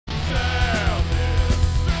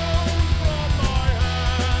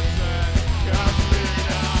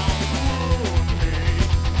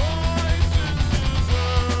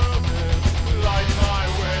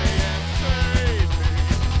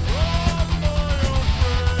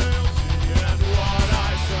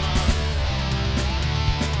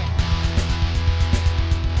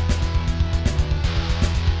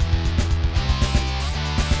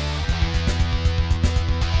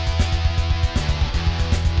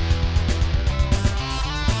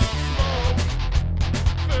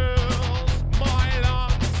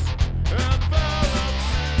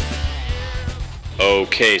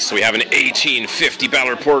Okay, so we have an 1850 battle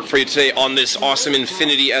report for you today on this awesome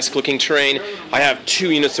Infinity-esque looking terrain. I have 2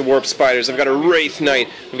 units of Warp Spiders, I've got a Wraithknight,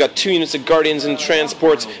 we've got 2 units of Guardians and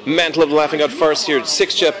Transports, Mantle of the Laughing God Farseer,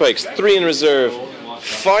 6 Jetbikes, 3 in reserve,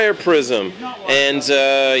 Fire Prism, and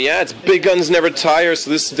yeah, it's big guns never tire, so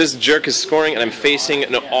this jerk is scoring, and I'm facing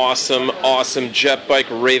an awesome Jetbike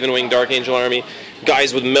Ravenwing Dark Angel army.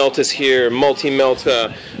 Guys with Meltas here, multi-melt,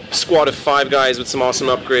 squad of 5 guys with some awesome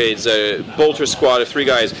upgrades, bolter squad of 3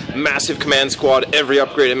 guys, massive command squad, every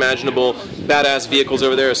upgrade imaginable, badass vehicles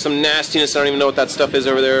over there, some nastiness, I don't even know what that stuff is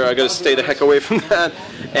over there, I gotta stay the heck away from that.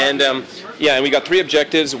 And yeah, and we got 3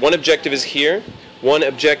 objectives. 1 objective is here, 1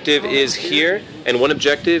 objective is here, and 1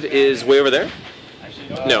 objective is way over there?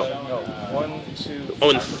 No.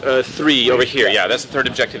 3 over here. Yeah, that's the 3rd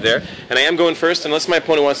objective there. And I am going first, unless my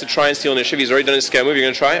opponent wants to try and steal initiative. He's already done his scout move. You're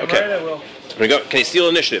going to try? Okay. Right, I will. Here we go. Can he steal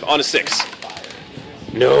initiative? On a 6.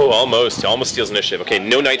 No, almost. He almost steals initiative. Okay,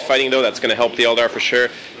 no night fighting, though. That's going to help the Eldar for sure.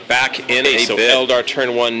 Back in a bit. Eldar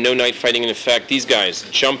turn 1, no night fighting in effect. These guys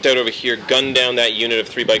jumped out over here, gunned down that unit of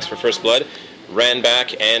 3 bikes for first blood, ran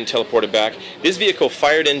back and teleported back. This vehicle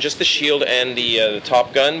fired in just the shield and the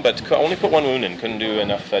top gun, but only put 1 wound in. Couldn't do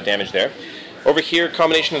enough damage there. Over here,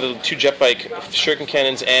 combination of the 2 Jetbike Shuriken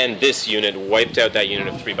cannons and this unit wiped out that unit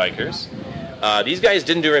of 3 bikers. These guys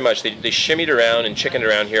didn't do very much. They shimmied around and chickened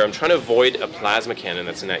around here. I'm trying to avoid a plasma cannon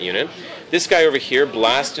that's in that unit. This guy over here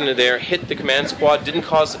blasted into there, hit the command squad, didn't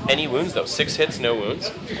cause any wounds though. 6 hits, no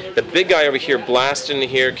wounds. The big guy over here blasted into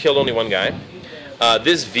here, killed only 1 guy.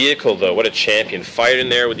 This vehicle though, what a champion. Fired in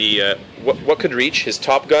there with the, what could reach? His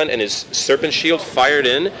top gun and his Serpent shield fired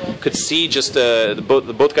in. Could see just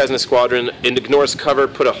both guys in the squadron, ignores cover,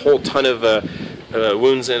 put a whole ton of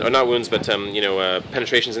wounds in, or not wounds, but you know,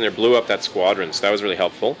 penetrations in there, blew up that squadron, so that was really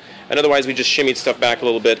helpful. And otherwise we just shimmied stuff back a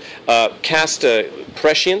little bit. Cast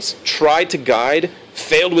Prescience, tried to guide,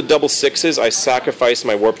 failed with double 6s. I sacrificed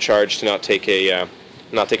my warp charge to not take a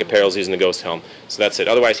perils using the Ghost Helm. So that's it.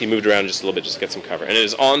 Otherwise, he moved around just a little bit just to get some cover. And it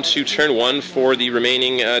is on to turn 1 for the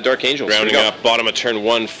remaining Dark Angels. Rounding up bottom of turn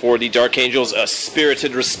 1 for the Dark Angels. A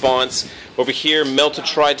spirited response. Over here, Melta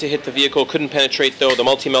tried to hit the vehicle. Couldn't penetrate, though. The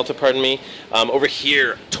multi-Melta, pardon me. Over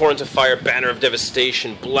here, Torrent of Fire, Banner of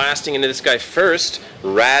Devastation. Blasting into this guy first.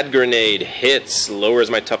 Rad Grenade hits. Lowers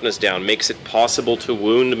my toughness down. Makes it possible to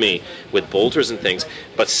wound me with bolters and things.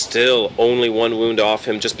 But still, only 1 wound off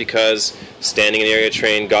him just because standing in the area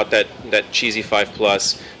train, got that cheesy 5+.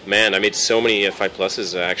 Man, I made so many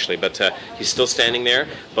 5+s actually, but he's still standing there.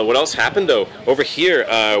 But what else happened though? Over here,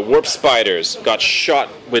 Warp Spiders got shot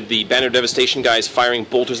with the Banner of Devastation guys firing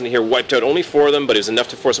bolters into here, wiped out only 4 of them, but it was enough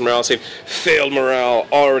to force a morale save. Failed morale,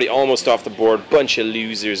 already almost off the board. Bunch of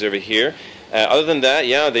losers over here. Other than that,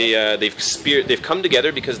 yeah, they've come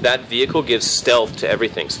together because that vehicle gives stealth to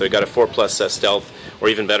everything. So they've got a 4+ stealth, or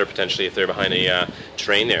even better potentially if they're behind a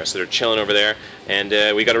train there. So they're chilling over there,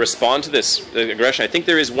 and we got to respond to this aggression. I think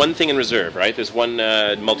there is 1 thing in reserve, right? There's 1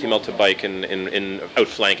 multi-melta bike in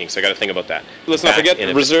outflanking, so I got to think about that. Let's not forget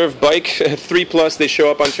reserve bike 3+. They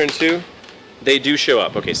show up on turn 2. They do show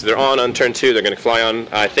up. Okay, so they're on turn 2. They're going to fly on.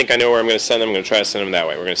 I think I know where I'm going to send them. I'm going to try to send them that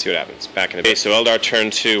way. We're going to see what happens. Back in a bit. Okay, so Eldar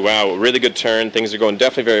turn 2. Wow, really good turn. Things are going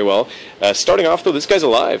definitely very well. Starting off, though, this guy's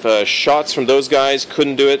alive. Shots from those guys,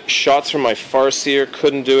 couldn't do it. Shots from my Farseer,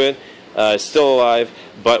 couldn't do it. Still alive.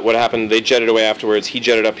 But what happened, they jetted away afterwards. He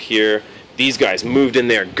jetted up here. These guys moved in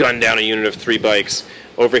there, gunned down a unit of 3 bikes.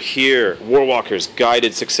 Over here, Warwalkers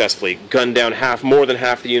guided successfully, gunned down more than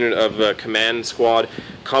half the unit of command squad.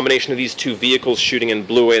 Combination of these 2 vehicles shooting and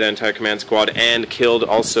blew away that entire command squad and killed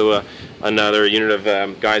also another unit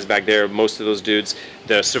of guys back there. Most of those dudes,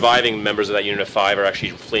 the surviving members of that unit of 5 are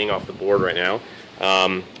actually fleeing off the board right now.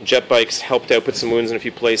 Jetbikes helped out, put some wounds in a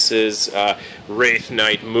few places.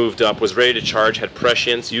 Wraithknight moved up, was ready to charge, had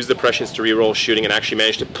prescience, used the prescience to reroll shooting, and actually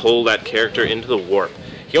managed to pull that character into the warp.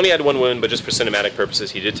 He only had 1 wound, but just for cinematic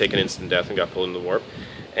purposes, he did take an instant death and got pulled into the warp.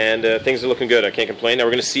 And things are looking good. I can't complain. Now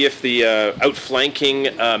we're going to see if the outflanking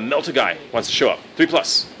Melta guy wants to show up.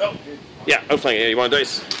 3+. Oh. Yeah, outflanking. You want a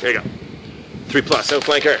dice? There you go. 3+.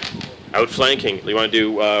 Outflanker. Outflanking. You want to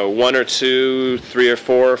do 1 or 2, 3 or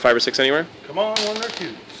 4, 5 or 6 anywhere? Come on, 1 or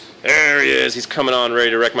 2. There he is. He's coming on,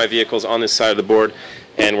 ready to wreck my vehicles on this side of the board.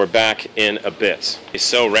 And we're back in a bit.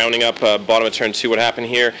 So rounding up bottom of turn 2, what happened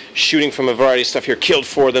here? Shooting from a variety of stuff here. Killed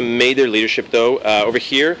 4 of them, made their leadership though. Over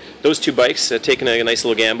here, those 2 bikes, taking a nice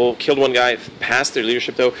little gamble. Killed 1 guy, passed their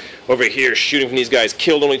leadership though. Over here, shooting from these guys.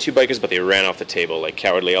 Killed only 2 bikers, but they ran off the table like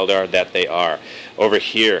cowardly Eldar that they are. Over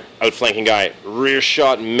here, outflanking guy. Rear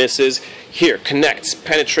shot misses. Here, connects.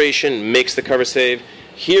 Penetration, makes the cover save.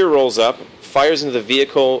 Here rolls up. fires into the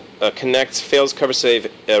vehicle, connects, fails cover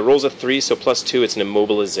save, rolls a 3, so +2. It's an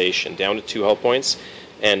immobilization, down to 2 hull points,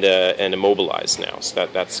 and immobilized now. So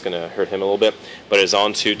that's going to hurt him a little bit. But it's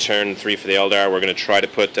on to turn 3 for the Eldar. We're going to try to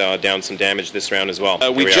put down some damage this round as well.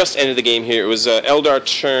 We just ended the game here. It was Eldar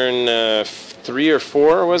turn 3 or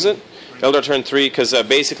 4, was it? Eldar turn 3, because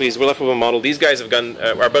basically we're left with a model. These guys have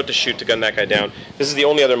are about to shoot to gun that guy down. This is the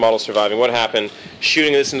only other model surviving. What happened?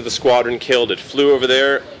 Shooting this into the squadron, killed it. Flew over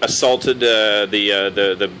there, assaulted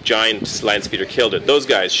the giant land speeder, killed it. Those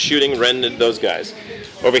guys, shooting, rendered those guys.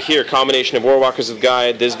 Over here, combination of Warwalkers with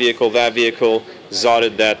Guide, this vehicle, that vehicle,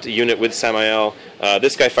 Zotted that unit with Samael.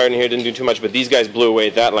 This guy fired in here, didn't do too much, but these guys blew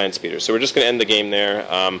away that land speeder. So we're just going to end the game there.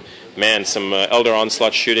 Man, some Eldar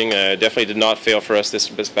onslaught shooting definitely did not fail for us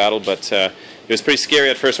this battle, but it was pretty scary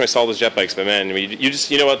at first when I saw those Jetbikes. But man,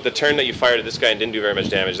 you know what? The turn that you fired at this guy and didn't do very much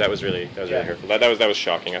damage, that was really hurtful. That was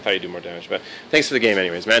shocking. I thought you'd do more damage. But thanks for the game,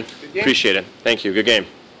 anyways, man. Appreciate it. Thank you. Good game.